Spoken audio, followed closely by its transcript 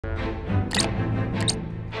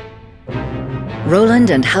Roland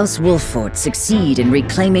and House Wolffort succeed in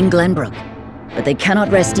reclaiming Glenbrook, but they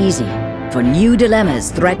cannot rest easy, for new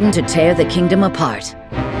dilemmas threaten to tear the kingdom apart.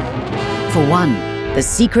 For one, the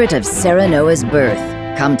secret of Serenoa's birth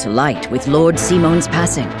come to light with Lord Simon's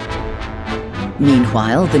passing.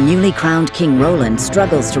 Meanwhile, the newly crowned King Roland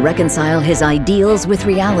struggles to reconcile his ideals with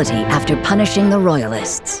reality after punishing the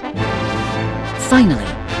Royalists. Finally,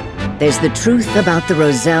 there's the truth about the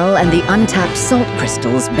Roselle and the untapped salt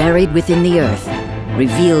crystals buried within the earth,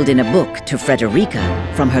 revealed in a book to Frederica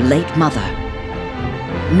from her late mother.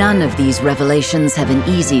 None of these revelations have an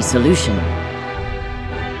easy solution.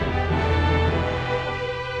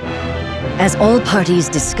 As all parties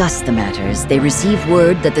discuss the matters, they receive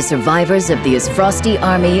word that the survivors of the Aesfrosti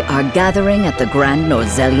army are gathering at the Grand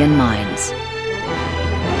Norzelian mines.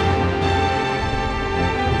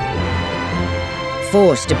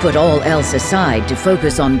 Forced to put all else aside to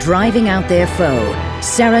focus on driving out their foe,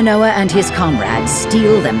 Serenoa and his comrades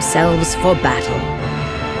steel themselves for battle.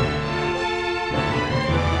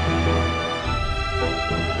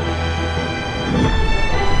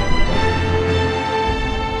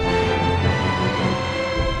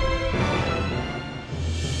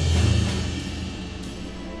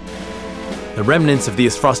 The remnants of the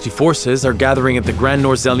Aesfrosti forces are gathering at the Grand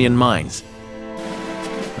Norzelian mines.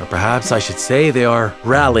 Or perhaps I should say they are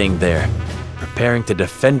rallying there, preparing to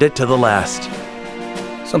defend it to the last.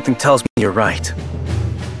 Something tells me you're right.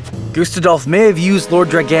 Gustadolf may have used Lord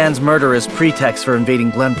Dragan's murder as pretext for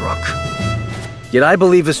invading Glenbrook. Yet I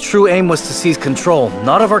believe his true aim was to seize control,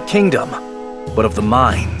 not of our kingdom, but of the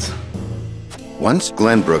mines. Once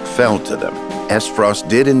Glenbrook fell to them, Aesfrost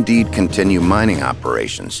did indeed continue mining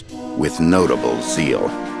operations with notable zeal.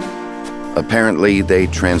 Apparently, they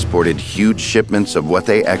transported huge shipments of what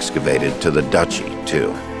they excavated to the duchy,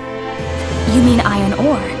 too. You mean iron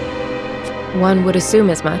ore? One would assume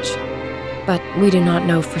as much, but we do not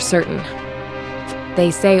know for certain. They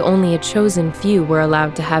say only a chosen few were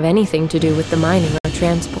allowed to have anything to do with the mining or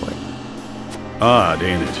transport. Odd,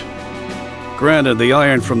 ain't it? Granted, the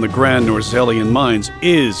iron from the Grand Norzelian mines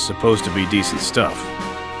is supposed to be decent stuff.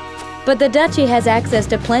 But the Duchy has access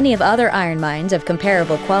to plenty of other iron mines of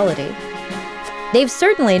comparable quality. They've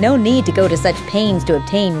certainly no need to go to such pains to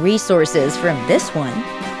obtain resources from this one.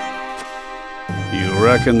 You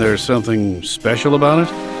reckon there's something special about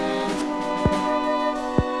it?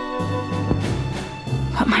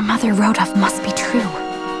 What my mother wrote of must be true.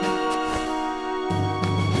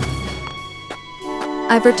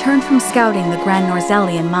 I've returned from scouting the Grand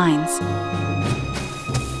Norzelian mines.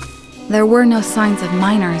 There were no signs of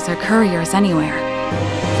miners or couriers anywhere.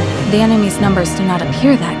 The enemy's numbers do not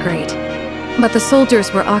appear that great, but the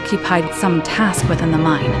soldiers were occupied with some task within the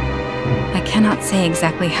mine. I cannot say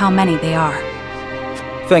exactly how many they are.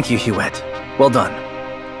 Thank you, Hewitt. Well done.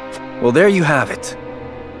 Well, there you have it.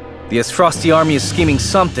 The Aesfrosti army is scheming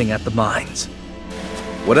something at the mines.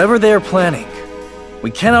 Whatever they are planning,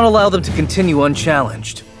 we cannot allow them to continue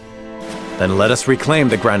unchallenged. Then let us reclaim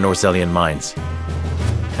the Grand Norzelian mines.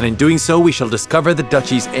 And in doing so, we shall discover the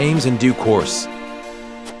Duchy's aims in due course.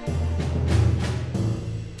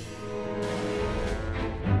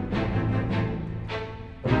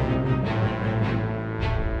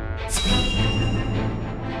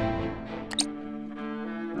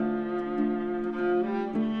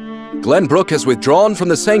 Glenbrook has withdrawn from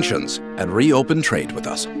the sanctions and reopened trade with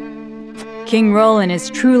us. King Roland is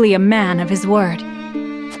truly a man of his word.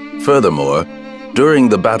 Furthermore, during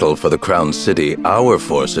the battle for the Crown City, our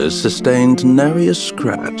forces sustained nary a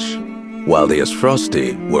scratch, while the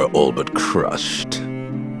Aesfrosti were all but crushed.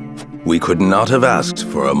 We could not have asked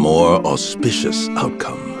for a more auspicious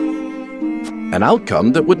outcome. An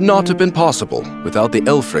outcome that would not have been possible without the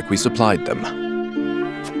Elfric we supplied them.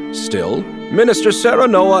 Still, Minister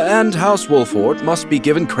Serenoa and House Wolffort must be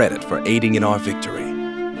given credit for aiding in our victory.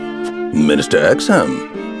 Minister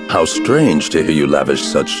Exham, how strange to hear you lavish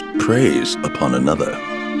such praise upon another.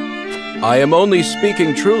 I am only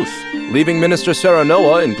speaking truth. Leaving Minister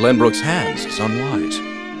Serenoa in Glenbrook's hands is unwise.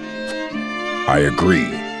 I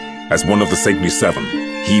agree. As one of the Saintly Seven,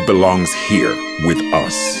 he belongs here with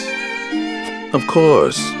us. Of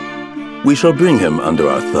course. We shall bring him under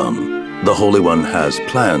our thumb. The Holy One has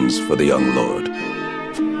plans for the young lord.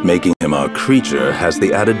 Making him our creature has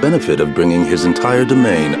the added benefit of bringing his entire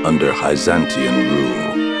domain under Byzantine rule.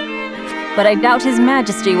 But I doubt His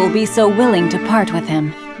Majesty will be so willing to part with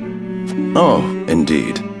him. Oh,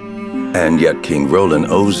 indeed. And yet King Roland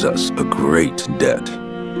owes us a great debt,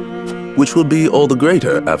 which will be all the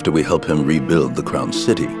greater after we help him rebuild the Crown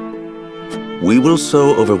City. We will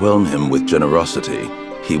so overwhelm him with generosity,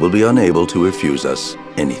 he will be unable to refuse us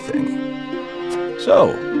anything.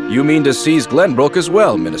 So, You mean to seize Glenbrook as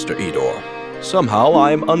well, Minister Edor? Somehow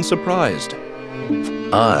I'm unsurprised.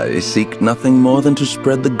 I seek nothing more than to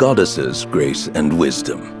spread the goddess's grace and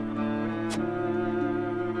wisdom.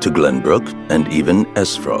 To Glenbrook and even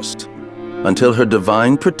Aesfrost, until her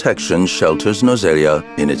divine protection shelters Norzelia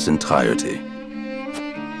in its entirety.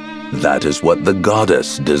 That is what the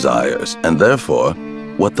goddess desires, and therefore,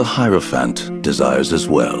 what the Hierophant desires as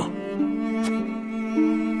well.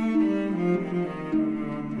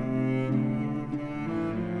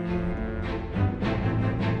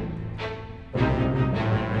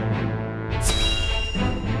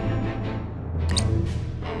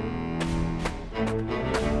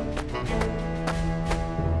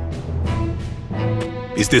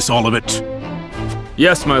 Is this all of it?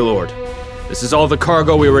 Yes, my lord. This is all the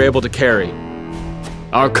cargo we were able to carry.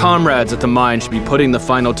 Our comrades at the mine should be putting the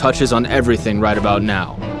final touches on everything right about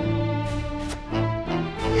now.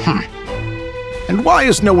 And why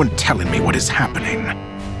is no one telling me what is happening?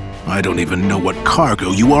 I don't even know what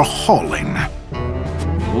cargo you are hauling.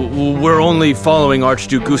 We're only following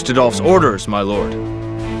Archduke Gustadolf's orders, my lord.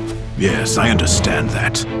 Yes, I understand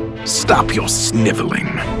that. Stop your sniveling.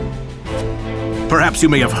 Perhaps you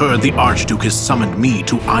may have heard the Archduke has summoned me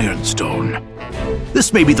to Ironstone.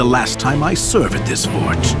 This may be the last time I serve at this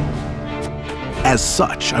fort. As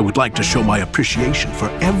such, I would like to show my appreciation for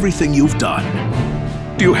everything you've done.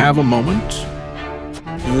 Do you have a moment?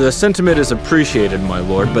 The sentiment is appreciated, my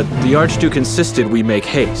lord, but the Archduke insisted we make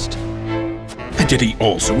haste. And did he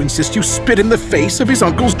also insist you spit in the face of his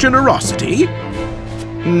uncle's generosity?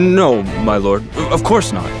 No, my lord. Of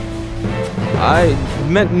course not. I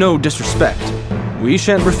meant no disrespect. We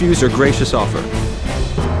shan't refuse your gracious offer.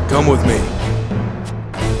 Come with me.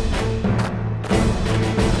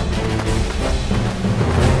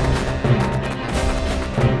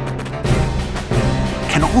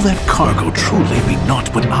 Can all that cargo truly be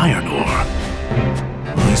naught but iron ore?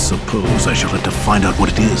 I suppose I shall have to find out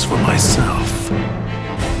what it is for myself.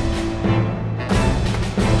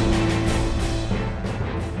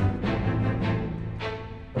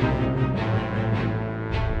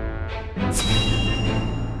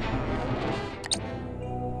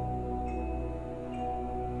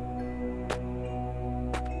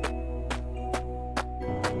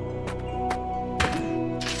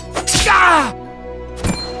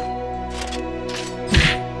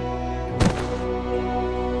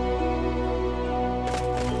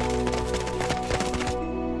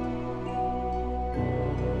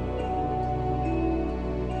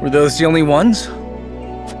 Were those the only ones?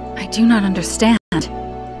 I do not understand.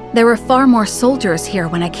 There were far more soldiers here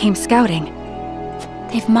when I came scouting.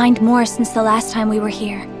 They've mined more since the last time we were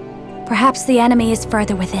here. Perhaps the enemy is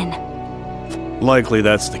further within. Likely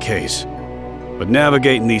that's the case. But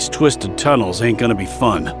navigating these twisted tunnels ain't gonna be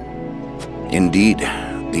fun. Indeed,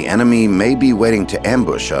 the enemy may be waiting to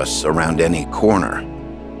ambush us around any corner.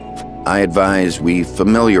 I advise we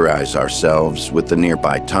familiarize ourselves with the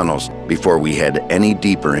nearby tunnels before we head any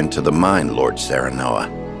deeper into the mine, Lord Serenoa.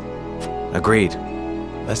 Agreed.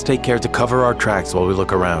 Let's take care to cover our tracks while we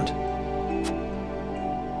look around.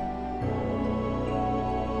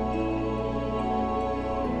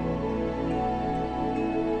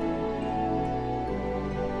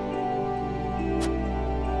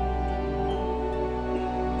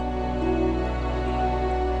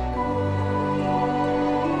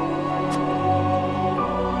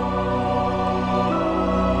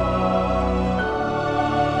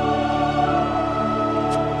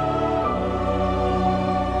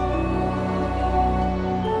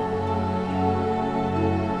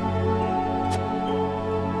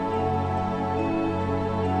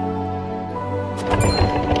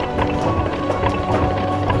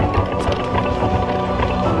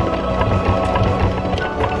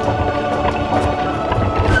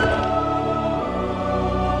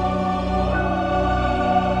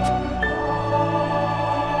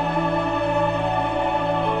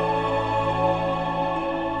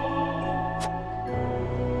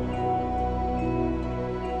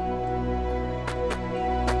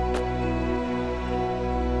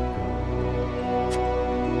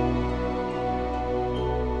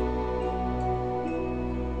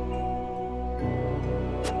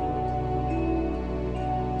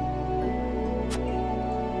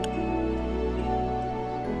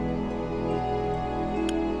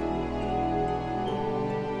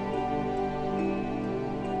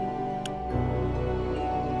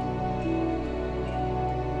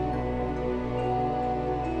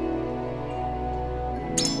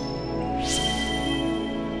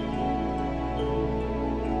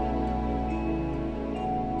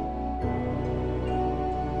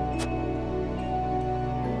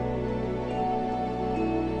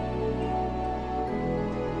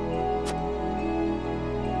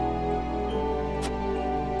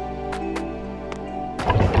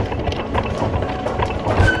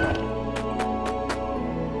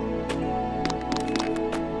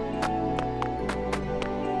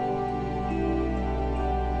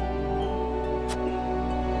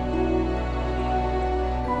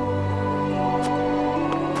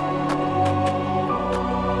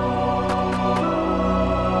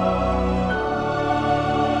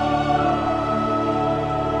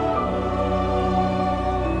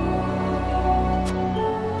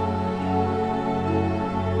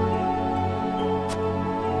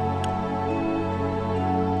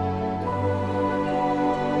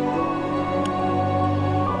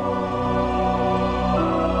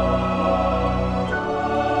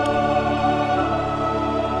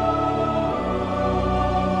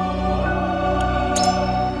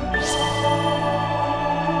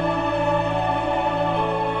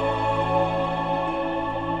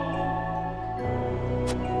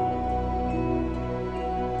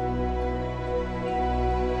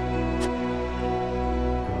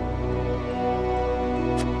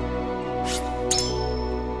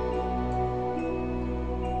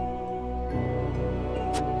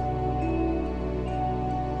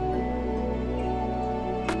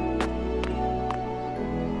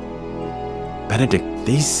 Benedict,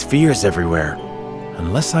 these spheres everywhere.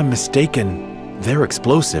 Unless I'm mistaken, they're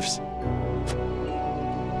explosives.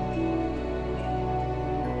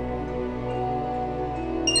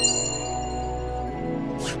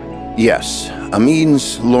 Yes, a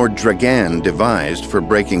means Lord Dragan devised for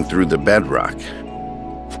breaking through the bedrock.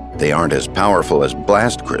 They aren't as powerful as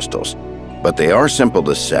blast crystals, but they are simple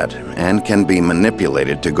to set and can be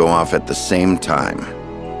manipulated to go off at the same time.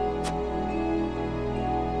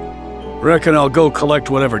 Reckon I'll go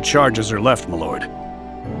collect whatever charges are left, my lord.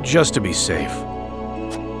 Just to be safe.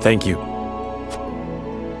 Thank you.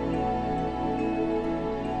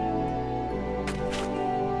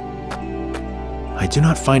 I do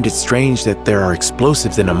not find it strange that there are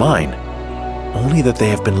explosives in a mine, only that they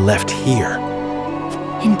have been left here.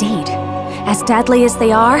 Indeed. As deadly as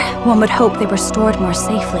they are, one would hope they were stored more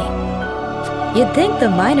safely. You'd think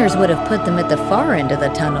the miners would have put them at the far end of the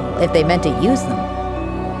tunnel if they meant to use them.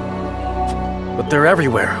 But they're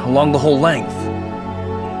everywhere, along the whole length.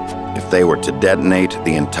 If they were to detonate,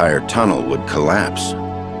 the entire tunnel would collapse.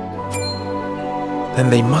 Then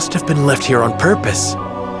they must have been left here on purpose.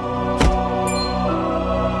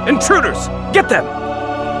 Intruders! Get them!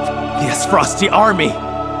 The Aesfrosti army!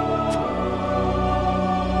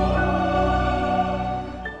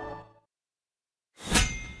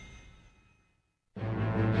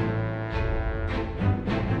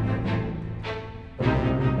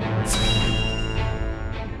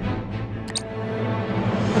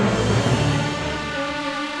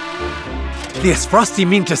 The Aesfrosti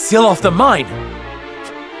mean to seal off the mine!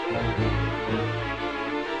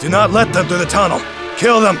 Do not let them through the tunnel!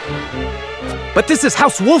 Kill them! But this is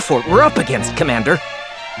House Wolfort we're up against, Commander.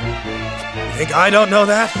 You think I don't know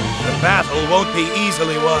that? The battle won't be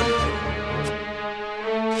easily won.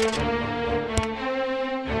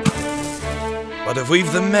 But if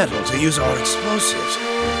we've the mettle to use our explosives,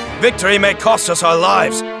 victory may cost us our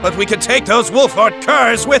lives, but we could take those Wolfort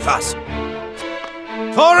curs with us.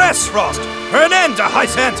 For Aesfrost, for an end to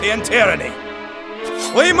Hysantian tyranny!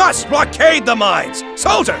 We must blockade the mines!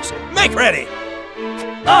 Soldiers, make ready!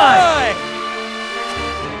 Aye!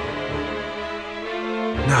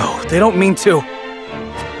 No, they don't mean to.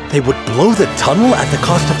 They would blow the tunnel at the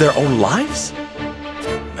cost of their own lives?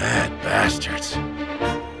 Mad bastards.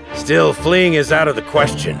 Still, fleeing is out of the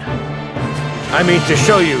question. I mean to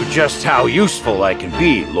show you just how useful I can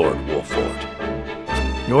be, Lord Wolfort.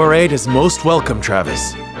 Your aid is most welcome,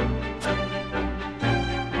 Travis.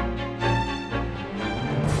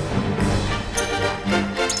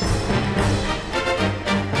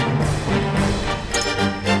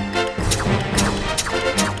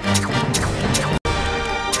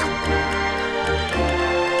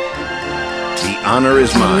 Honor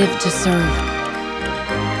is mine. I live to serve.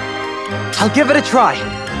 I'll give it a try.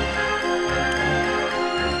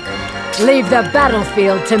 Leave the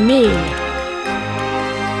battlefield to me.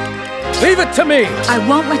 Leave it to me! I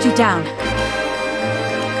won't let you down.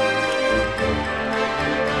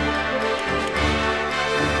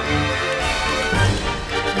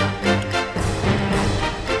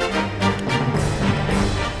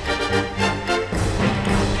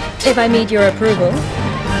 If I meet your approval,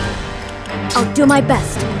 I'll do my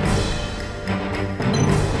best.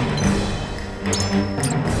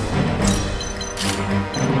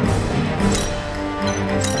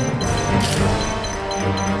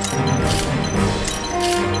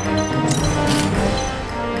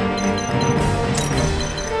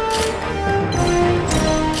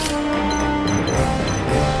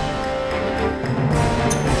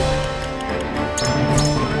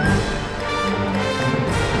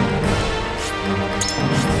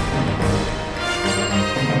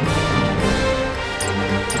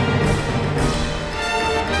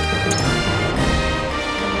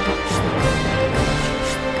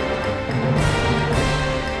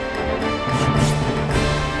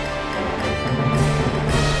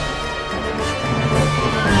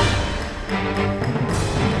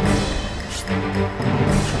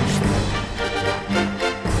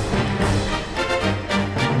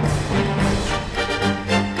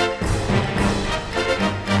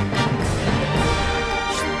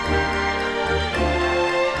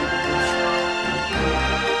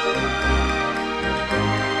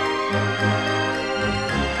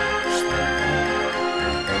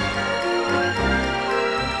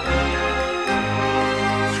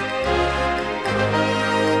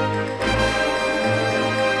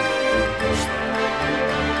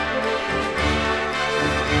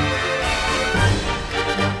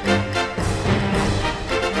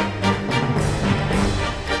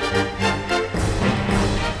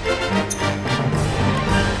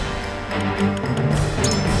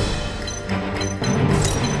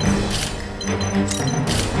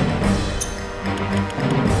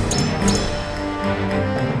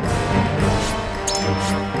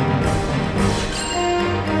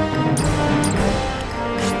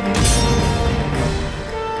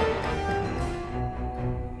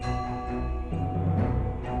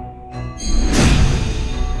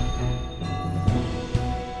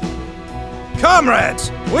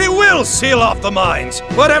 Comrades, we will seal off the mines,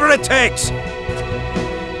 whatever it takes.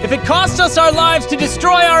 If it costs us our lives to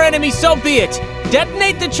destroy our enemy, so be it.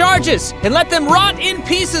 Detonate the charges and let them rot in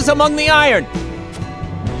pieces among the iron.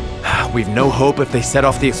 We've no hope if they set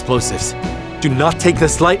off the explosives. Do not take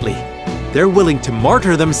this lightly. They're willing to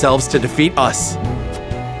martyr themselves to defeat us.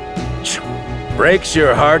 Breaks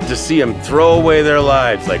your heart to see them throw away their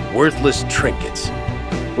lives like worthless trinkets.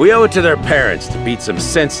 We owe it to their parents to beat some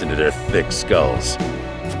sense into their thick skulls.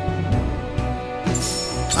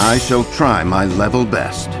 I shall try my level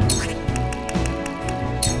best.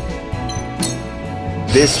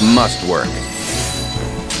 This must work.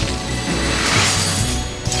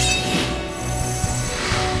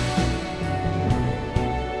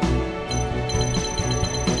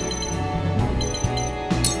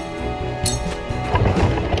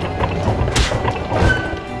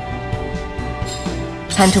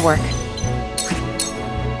 Time to work.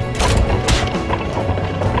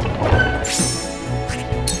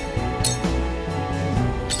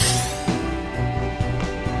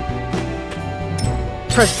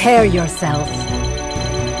 Prepare yourself.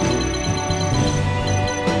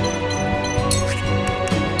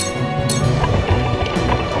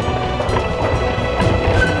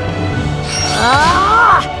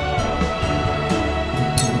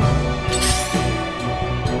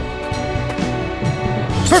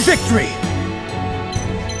 For victory!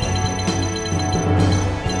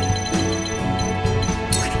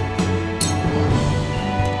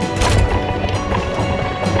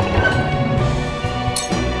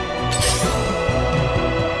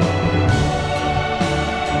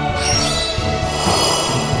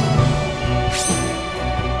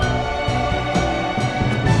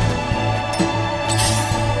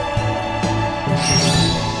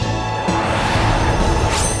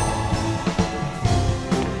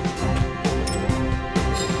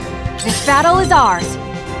 This battle is ours.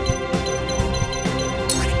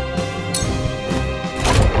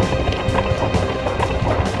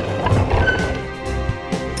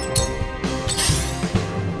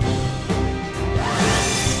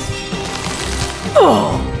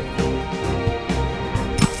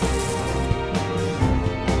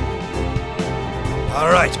 All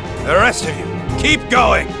right, the rest of you, keep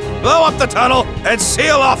going. Blow up the tunnel and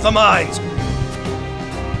seal off the mines.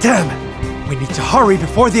 Damn! We need to hurry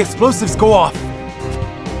before the explosives go off.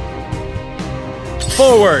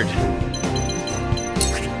 Forward!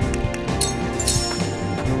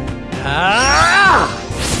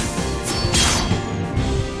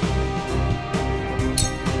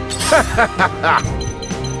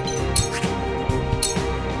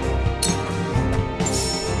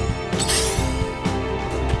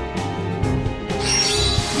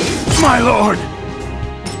 My lord!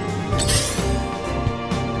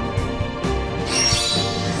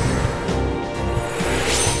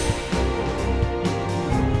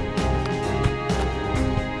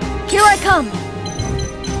 Here I come!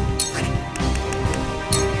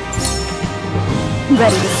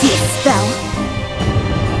 Ready to see a spell?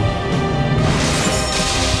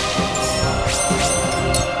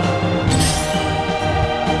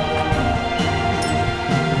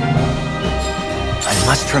 I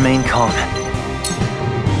must remain calm.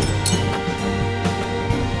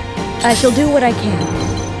 I shall do what I can.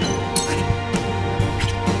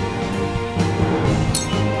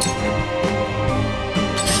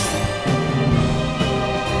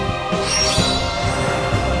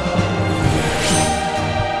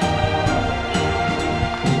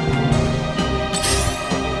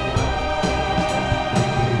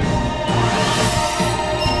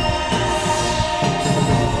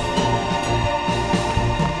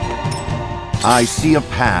 I see a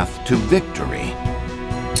path to victory.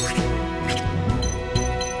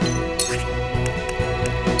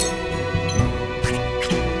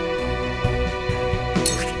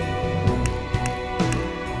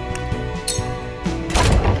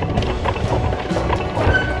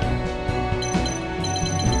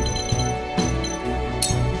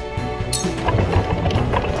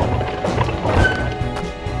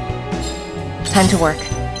 Time to work.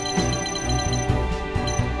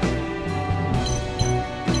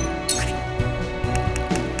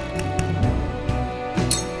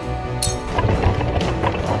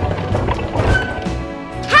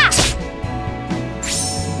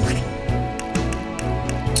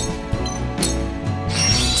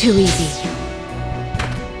 Too easy.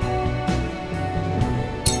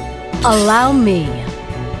 Allow me.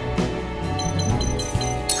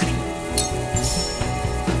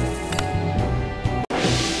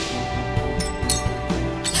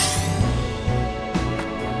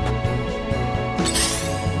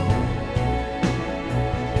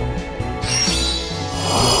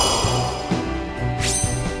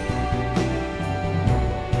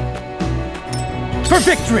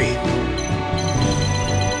 victory!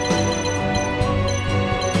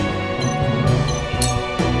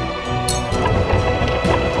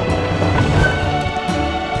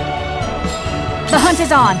 The hunt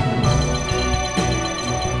is on!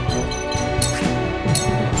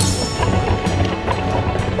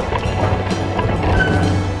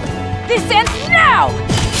 This ends now!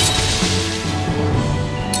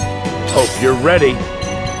 Hope you're ready.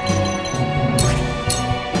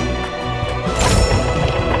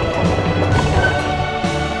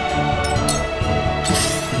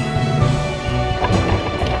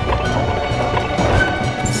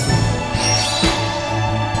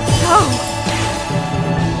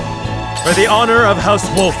 For the honor of House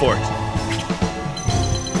Wolfort.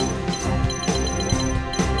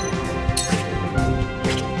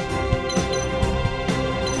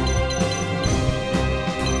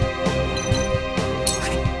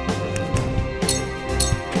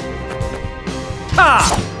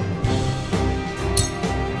 Ha!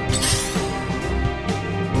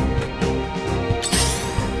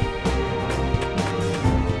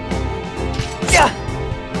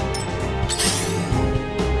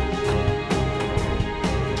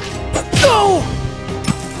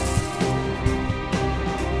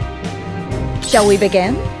 Shall we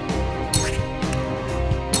begin?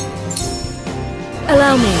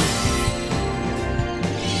 Allow me.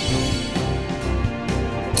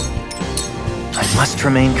 I must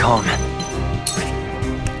remain calm.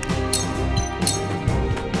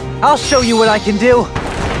 I'll show you what I can do!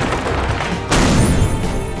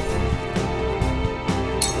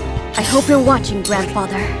 I hope you're watching,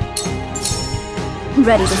 Grandfather.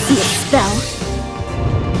 Ready to see its spell?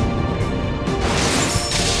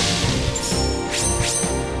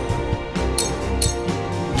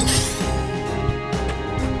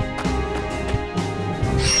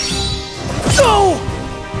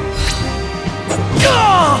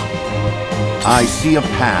 I see a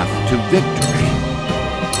path to victory.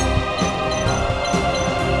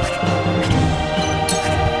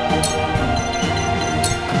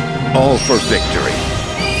 All for victory.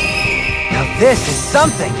 Now this is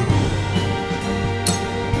something!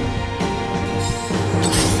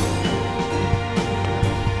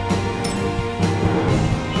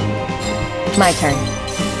 My turn.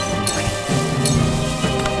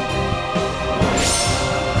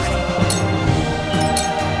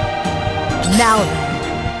 Now then.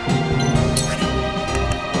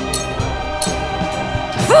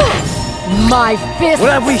 My fist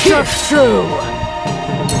What have we here? true!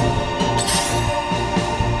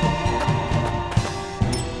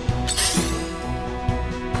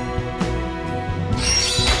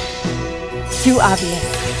 Too obvious.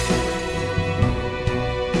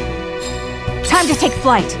 Time to take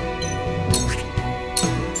flight!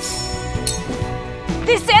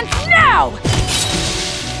 This ends now!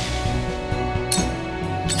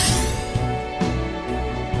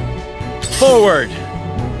 Forward!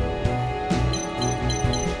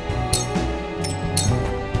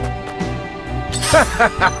 Ha ha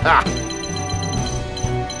ha ha!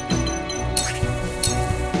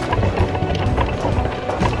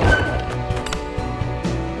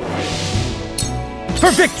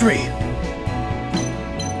 For victory!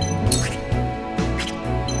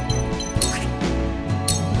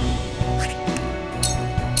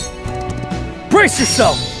 Brace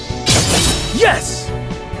yourself! Yes!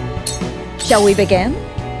 Shall we begin?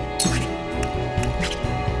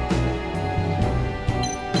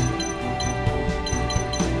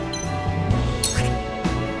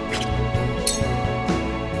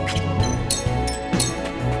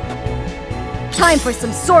 Time for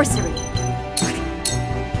some sorcery!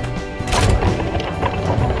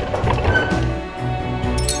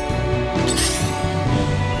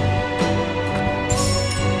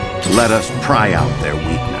 Let us pry out their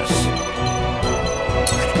weakness.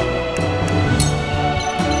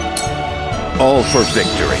 All for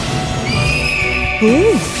victory.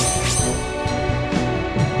 Ooh.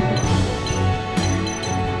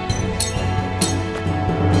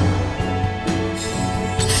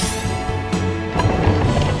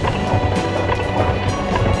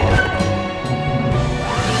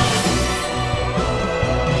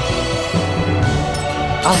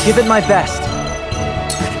 I'll give it my best.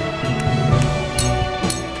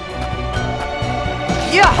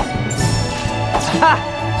 Yeah! Ha!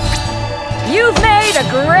 You've made a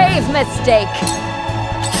grave mistake!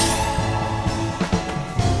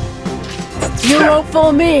 You won't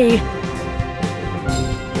fool me!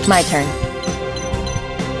 My turn.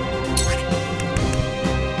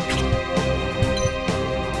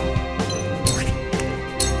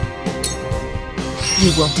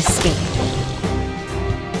 You won't escape.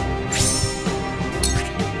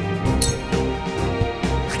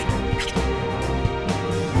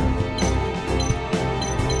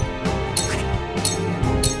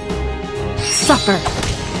 suffer.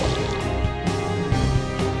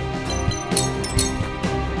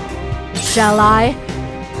 Shall I?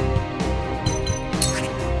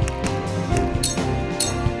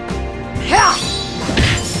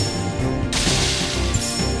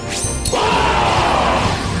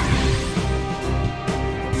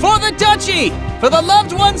 For the Duchy! For the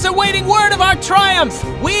loved ones awaiting word of our triumph!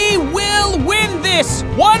 We will win this,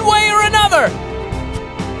 one way or another!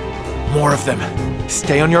 More of them.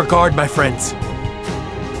 Stay on your guard, my friends.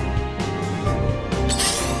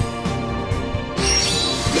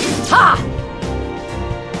 Ha!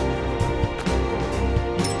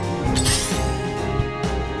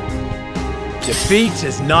 Defeat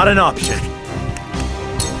is not an option.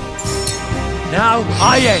 Now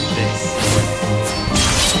I end this.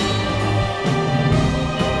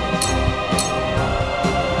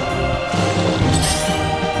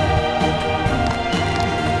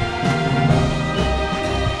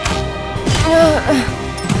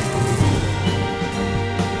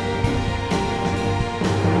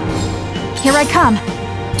 Here I come.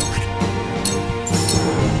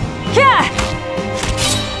 Yeah!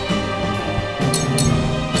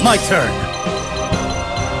 My turn.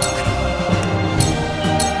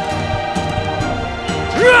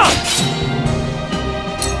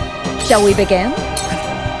 Shall we begin?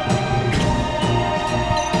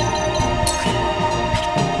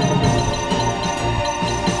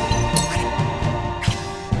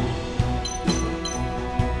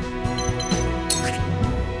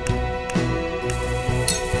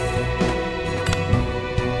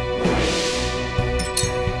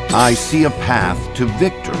 I see a path to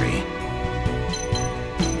victory.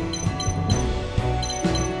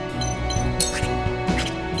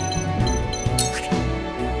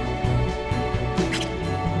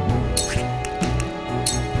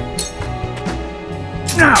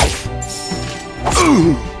 Now!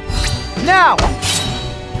 Now!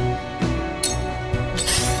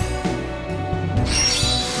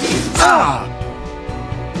 Ah!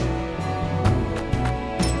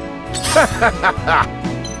 Ha ha ha ha!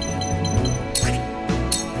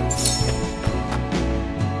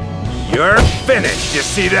 You're finished, you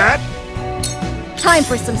see that? Time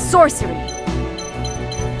for some sorcery.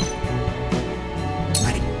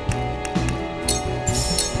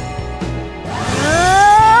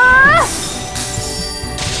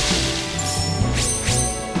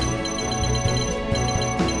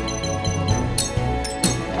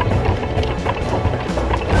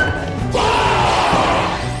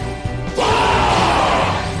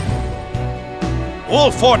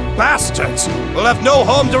 Wolfort bastards! We'll have no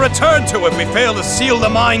home to return to if we fail to seal the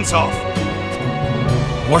mines off.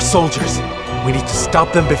 More soldiers. We need to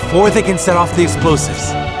stop them before they can set off the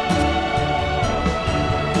explosives.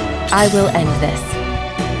 I will end this.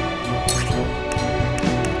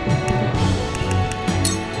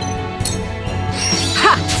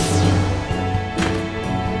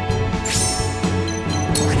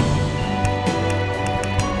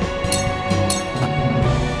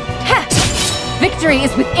 Victory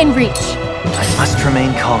is within reach. I must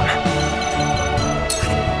remain calm.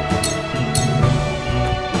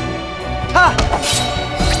 Ha!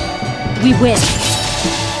 We win.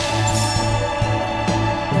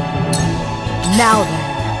 Now then.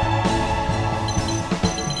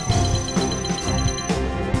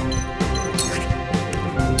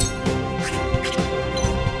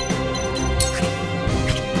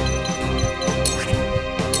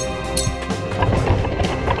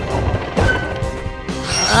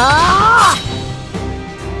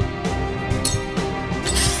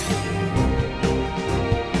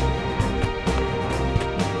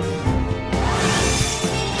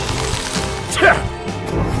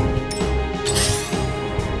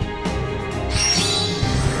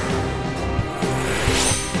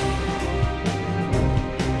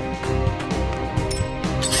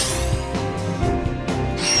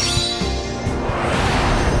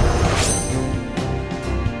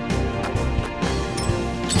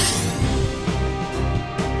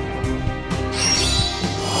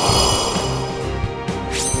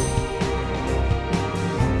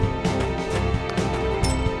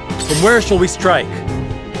 From where shall we strike?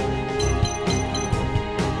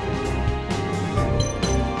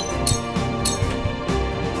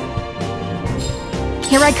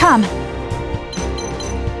 Here I come.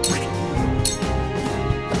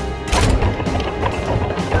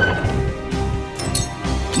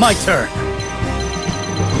 My turn.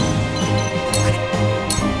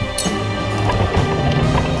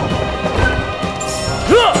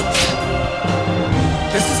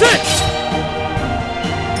 This is it!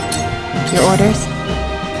 Your orders?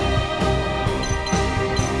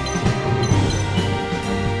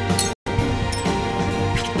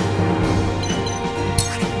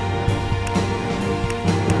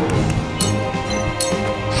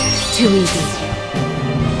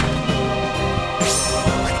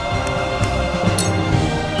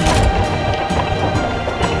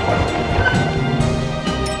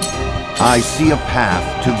 I see a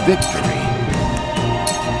path to victory.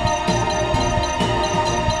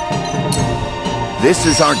 This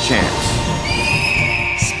is our chance.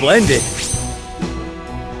 Splendid.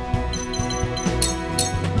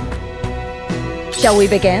 Shall we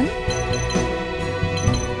begin?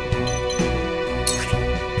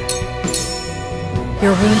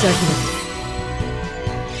 Your wounds are healed.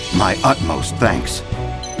 My utmost thanks.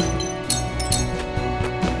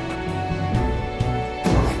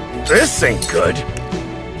 This ain't good.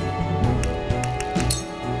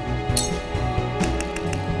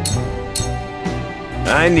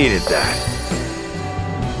 I needed that.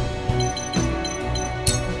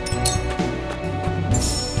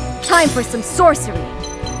 Time for some sorcery.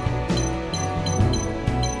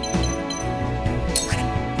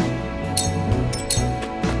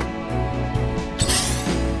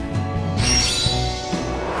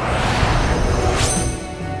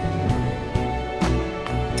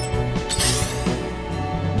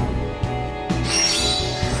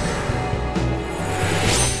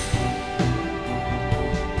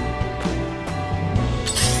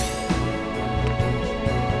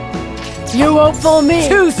 You won't fool me!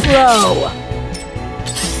 Too slow!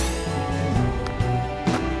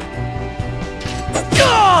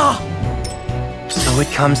 So it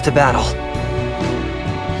comes to battle.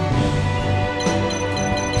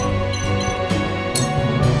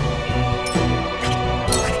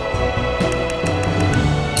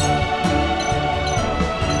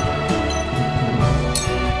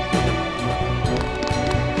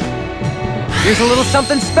 Here's a little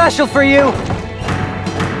something special for you!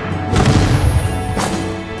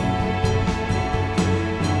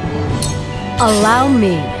 Allow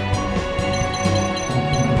me.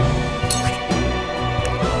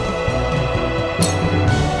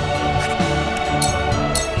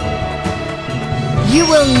 You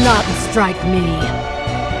will not strike me.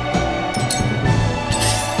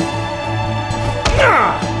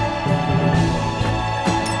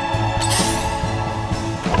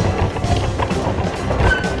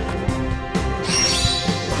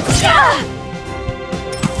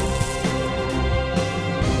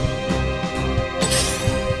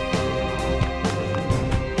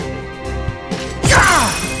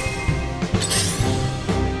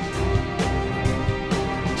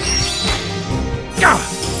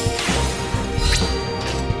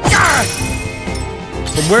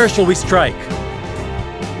 From where shall we strike?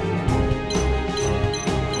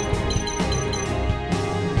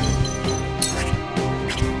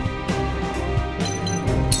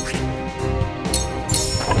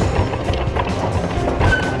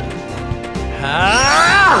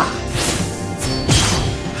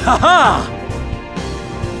 Ha-ha!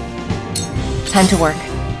 Time to work.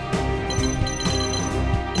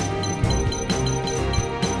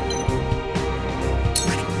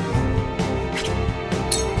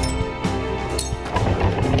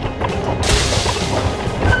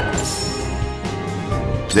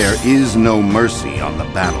 There is no mercy on the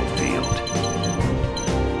battlefield.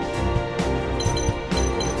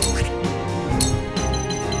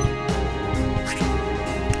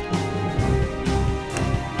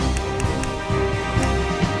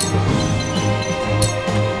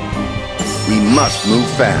 We must move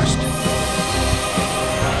fast.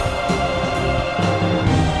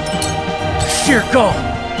 Sheer go!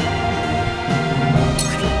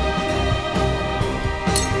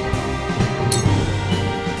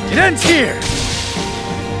 It ends here!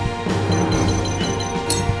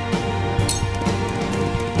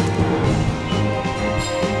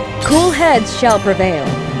 Cool heads shall prevail.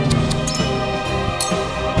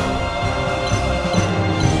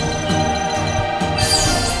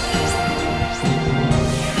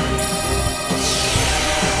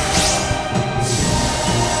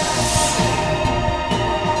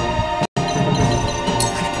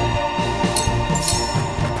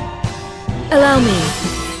 Allow me.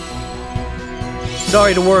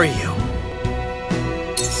 Sorry to worry you.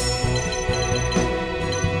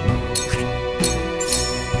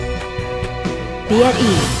 Be at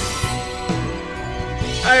ease.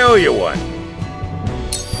 I owe you one.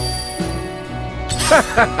 Ha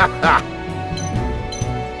ha ha ha!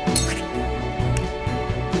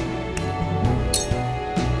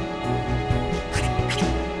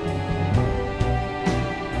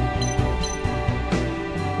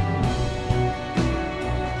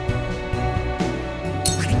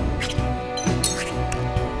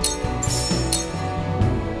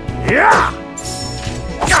 Yeah!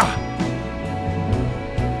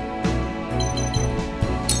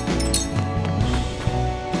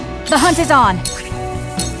 The hunt is on.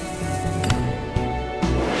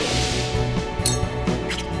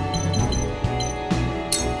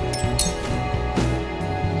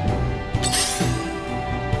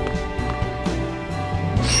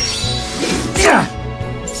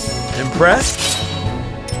 impressed?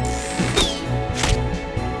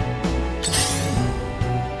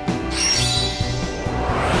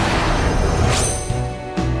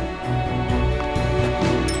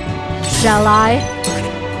 Shall I?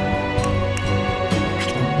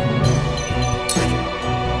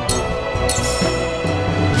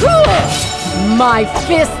 My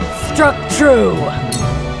fist struck true!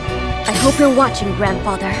 I hope you're watching,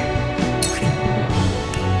 Grandfather.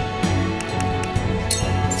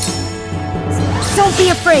 Don't be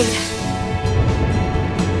afraid!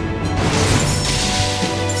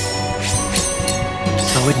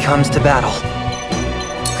 So it comes to battle.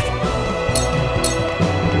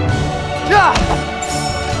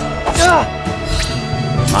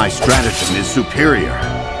 My stratagem is superior.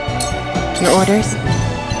 Your orders?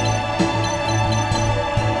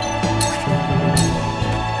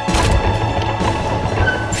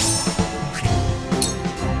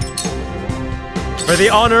 For the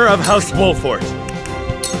honor of House Wolfort.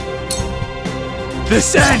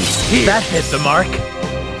 This ends here! That hit the mark.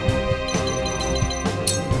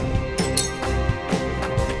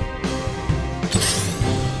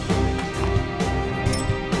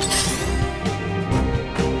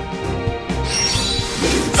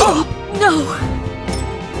 No!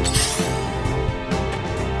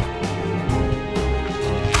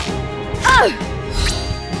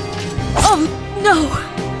 Oh,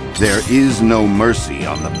 no! There is no mercy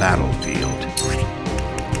on the battlefield.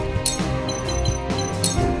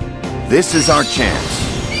 This is our chance.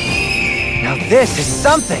 Now this is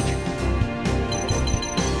something!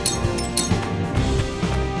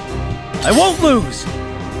 I won't lose!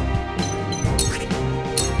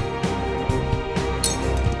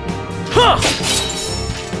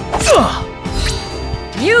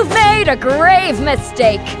 You've made a grave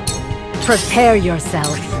mistake! Prepare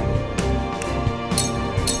yourself.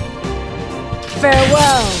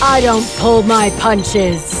 Farewell! I don't pull my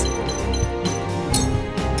punches.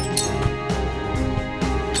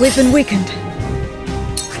 We've been weakened.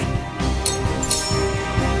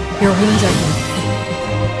 Your wounds are healed.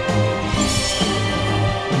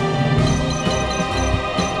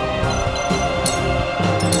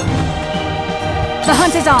 The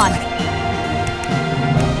hunt is on!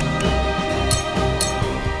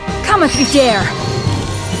 Come if you dare!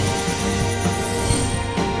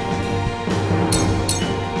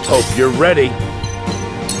 Hope you're ready.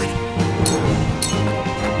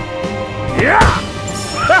 Yeah!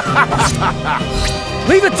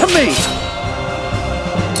 Leave it to me!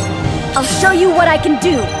 I'll show you what I can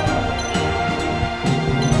do!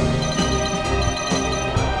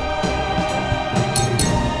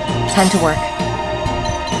 Time to work.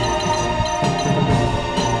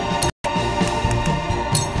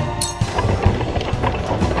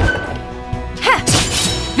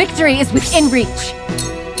 Victory is within reach.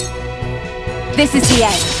 This is the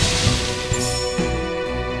end.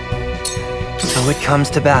 So it comes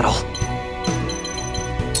to battle.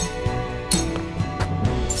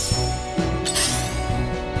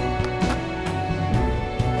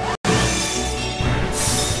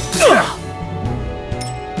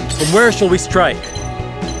 From where shall we strike?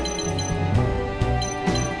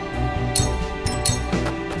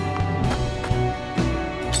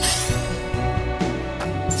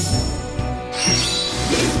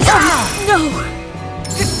 No!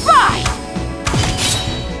 Goodbye!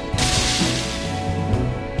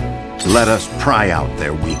 Let us pry out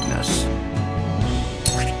their weakness.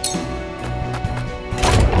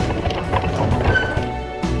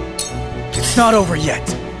 It's not over yet.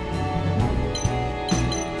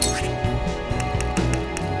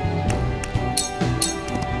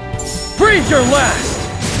 Breathe your last!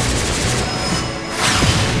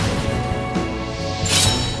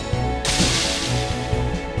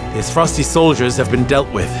 The Aesfrosti soldiers have been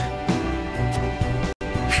dealt with.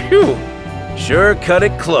 Phew! Sure cut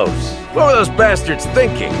it close. What were those bastards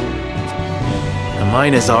thinking? The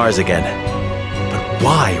mine is ours again. But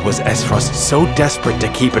why was Aesfrost so desperate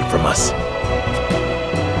to keep it from us?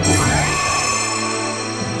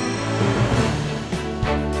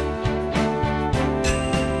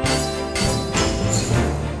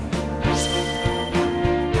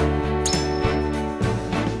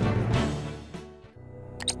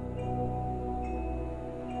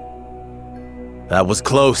 That was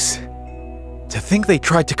close. To think they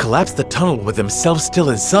tried to collapse the tunnel with themselves still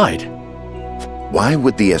inside. Why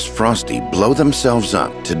would the Aesfrosti blow themselves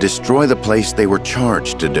up to destroy the place they were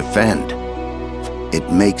charged to defend?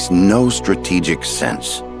 It makes no strategic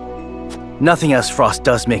sense. Nothing Aesfrost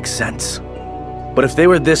does make sense. But if they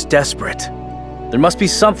were this desperate, there must be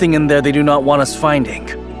something in there they do not want us finding.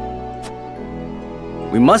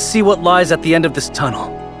 We must see what lies at the end of this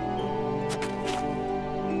tunnel.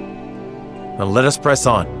 Now let us press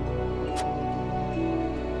on.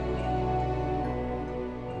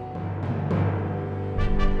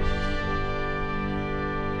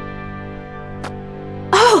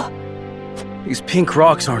 Oh! These pink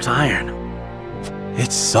rocks aren't iron.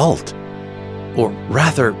 It's salt. Or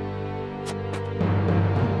rather,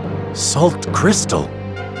 salt crystal.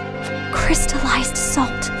 Crystallized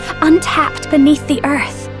salt, untapped beneath the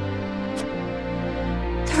earth.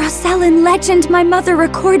 The Norzelian legend my mother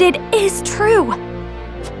recorded is true.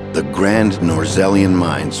 The Grand Norzelian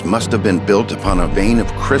mines must have been built upon a vein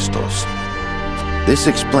of crystals. This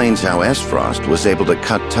explains how Aesfrost was able to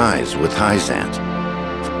cut ties with Hierophant.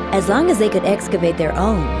 As long as they could excavate their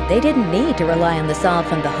own, they didn't need to rely on the salt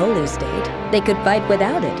from the Holy State. They could fight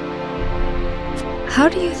without it. How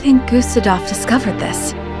do you think Gustadolf discovered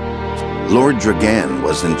this? Lord Dragan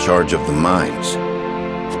was in charge of the mines,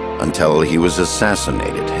 until he was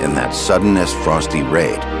assassinated in that sudden Aesfrosti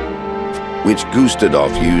raid, which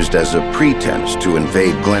Gustadolf used as a pretense to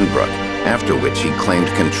invade Glenbrook, after which he claimed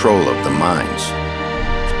control of the mines.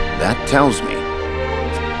 That tells me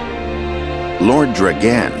Lord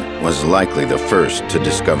Dragan was likely the first to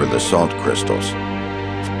discover the salt crystals.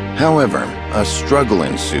 However, a struggle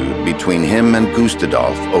ensued between him and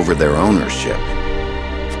Gustadolf over their ownership.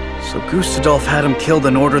 So Gustadolf had him killed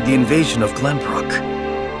and ordered the invasion of Glenbrook,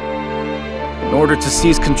 in order to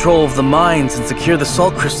seize control of the mines and secure the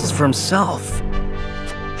salt crystals for himself.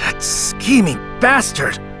 That scheming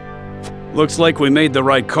bastard! Looks like we made the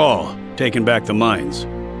right call, taking back the mines.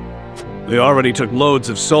 They already took loads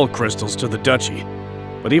of salt crystals to the duchy,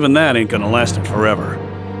 but even that ain't gonna last them forever.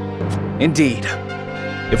 Indeed.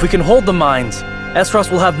 If we can hold the mines,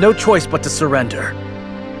 Aesfrost will have no choice but to surrender.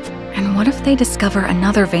 And what if they discover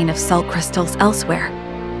another vein of salt crystals elsewhere?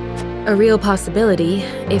 A real possibility,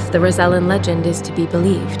 if the Norzelian legend is to be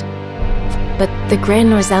believed. But the Grand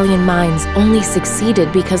Norzelian mines only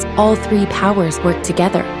succeeded because all three powers worked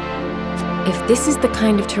together. If this is the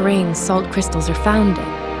kind of terrain salt crystals are found in,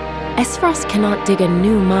 Aesfrost cannot dig a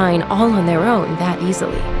new mine all on their own that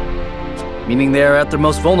easily. Meaning they are at their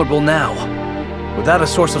most vulnerable now, without a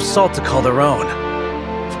source of salt to call their own.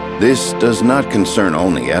 This does not concern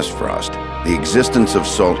only Aesfrost. The existence of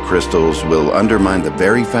salt crystals will undermine the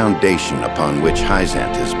very foundation upon which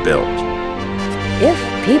Hierophant is built.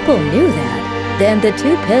 If people knew that, then the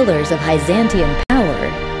two pillars of Hyzantian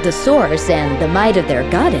power, the source and the might of their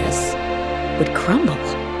goddess, would crumble.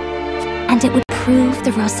 And it would prove the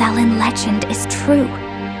Norzelian legend is true.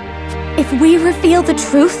 If we reveal the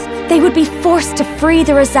truth, they would be forced to free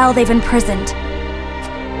the Norzell they've imprisoned.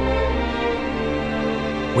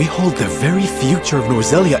 We hold the very future of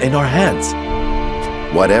Norzelia in our hands.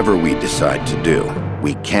 Whatever we decide to do,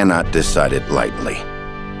 we cannot decide it lightly.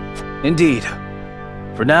 Indeed.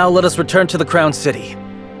 For now, let us return to the Crown City.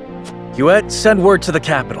 Huet, send word to the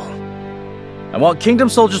capital. I want Kingdom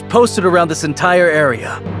soldiers posted around this entire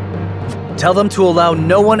area. Tell them to allow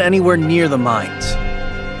no one anywhere near the mines.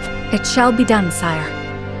 It shall be done, sire.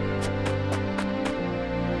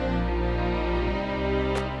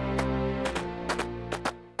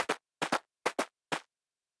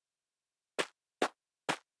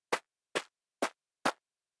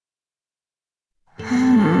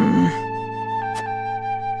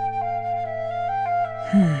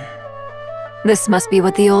 This must be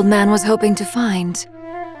what the old man was hoping to find.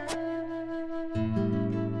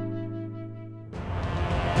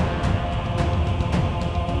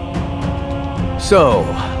 So,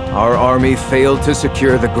 our army failed to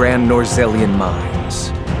secure the Grand Norzelian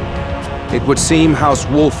mines. It would seem House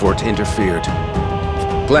Wolfort interfered.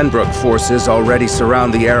 Glenbrook forces already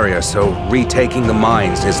surround the area, so retaking the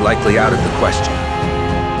mines is likely out of the question.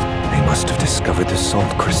 They must have discovered the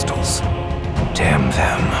salt crystals. Damn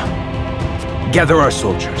them. Gather our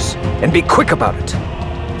soldiers, and be quick about it.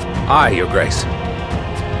 Aye, Your Grace.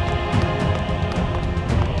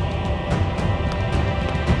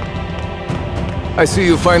 I see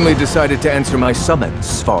you finally decided to answer my summons,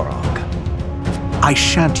 Svarog. I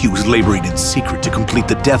shan't use laboring in secret to complete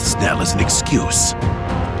the death's knell as an excuse.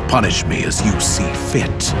 Punish me as you see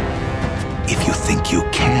fit. If you think you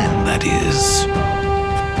can, that is.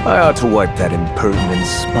 I ought to wipe that impertinent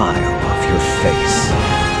smile off your face.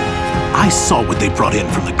 I saw what they brought in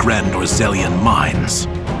from the Grand Norzelian mines.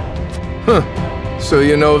 Huh. So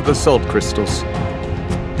you know of the salt crystals?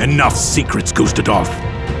 Enough secrets, Gustadolf.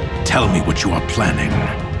 Tell me what you are planning.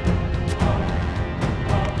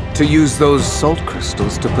 To use those salt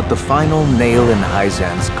crystals to put the final nail in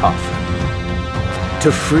Hyzan's coffin.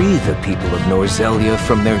 To free the people of Norzelia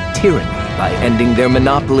from their tyranny by ending their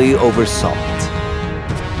monopoly over salt.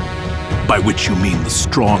 By which you mean the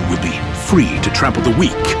strong will be free to trample the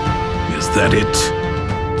weak. Is that it?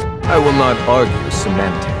 I will not argue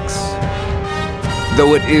semantics.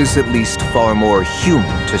 Though it is at least far more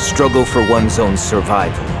human to struggle for one's own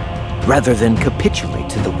survival, rather than capitulate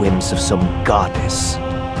to the whims of some goddess.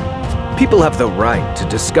 People have the right to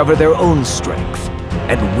discover their own strength,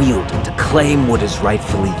 and wield it to claim what is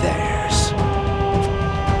rightfully theirs.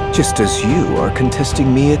 Just as you are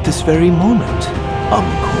contesting me at this very moment,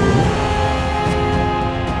 Uncle.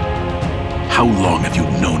 How long have you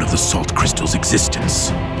known of the Salt Crystal's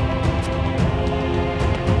existence?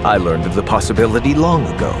 I learned of the possibility long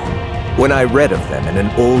ago, when I read of them in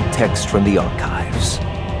an old text from the archives.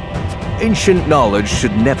 Ancient knowledge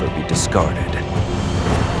should never be discarded,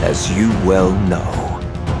 as you well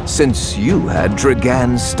know, since you had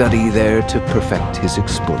Dragan study there to perfect his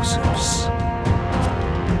explosives.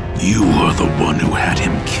 You are the one who had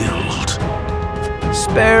him killed.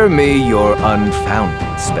 Spare me your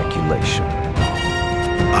unfounded speculation.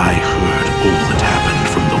 I heard all that happened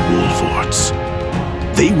from the Wolforts.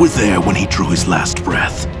 They were there when he drew his last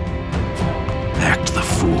breath. Act the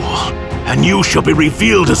fool, and you shall be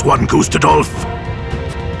revealed as one, Gustadolf.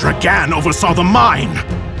 Dragan oversaw the mine.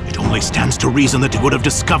 It only stands to reason that he would have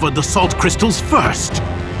discovered the Salt Crystals first.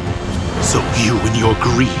 So you, in your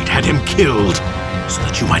greed, had him killed, so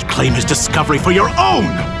that you might claim his discovery for your own.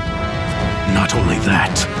 Not only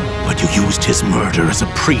that, but you used his murder as a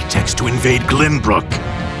pretext to invade Glenbrook.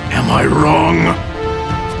 Am I wrong?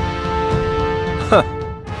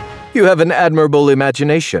 You have an admirable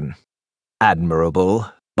imagination.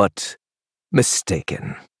 Admirable, but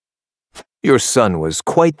mistaken. Your son was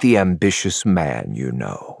quite the ambitious man, you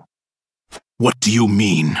know. What do you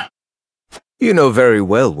mean? You know very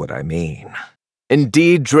well what I mean.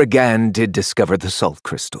 Indeed, Dragan did discover the Salt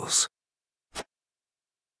Crystals.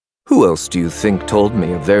 Who else do you think told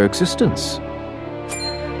me of their existence?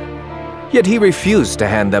 Yet he refused to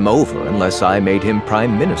hand them over unless I made him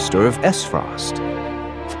Prime Minister of Aesfrost.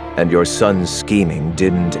 And your son's scheming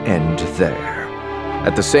didn't end there.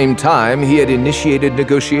 At the same time, he had initiated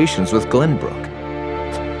negotiations with Glenbrook.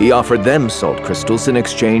 He offered them Salt Crystals in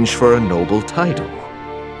exchange for a noble title.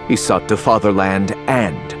 He sought to fatherland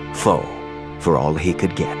and foe for all he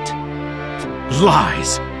could get.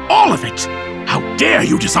 Lies! All of it! How dare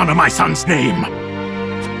you dishonor my son's name!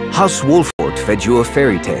 House Wolfort fed you a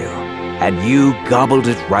fairy tale, and you gobbled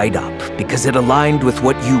it right up because it aligned with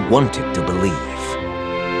what you wanted to believe.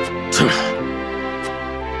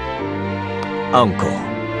 Uncle,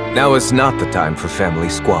 now is not the time for family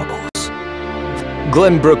squabbles.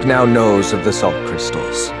 Glenbrook now knows of the Salt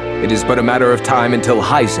Crystals. It is but a matter of time until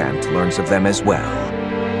Hierophant learns of them as well.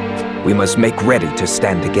 We must make ready to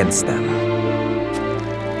stand against them.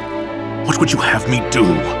 What would you have me do?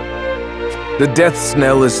 The death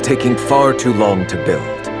knell is taking far too long to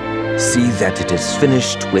build. See that it is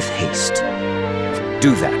finished with haste.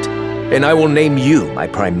 Do that, and I will name you my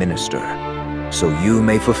Prime Minister, so you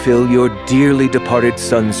may fulfill your dearly departed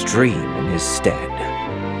son's dream in his stead.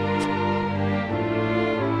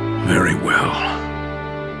 Very well.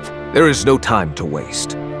 There is no time to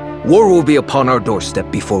waste. War will be upon our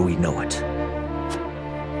doorstep before we know it.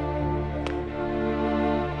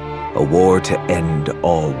 A war to end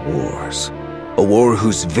all wars. A war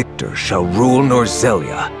whose victor shall rule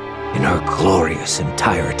Norzelia in her glorious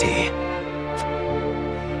entirety.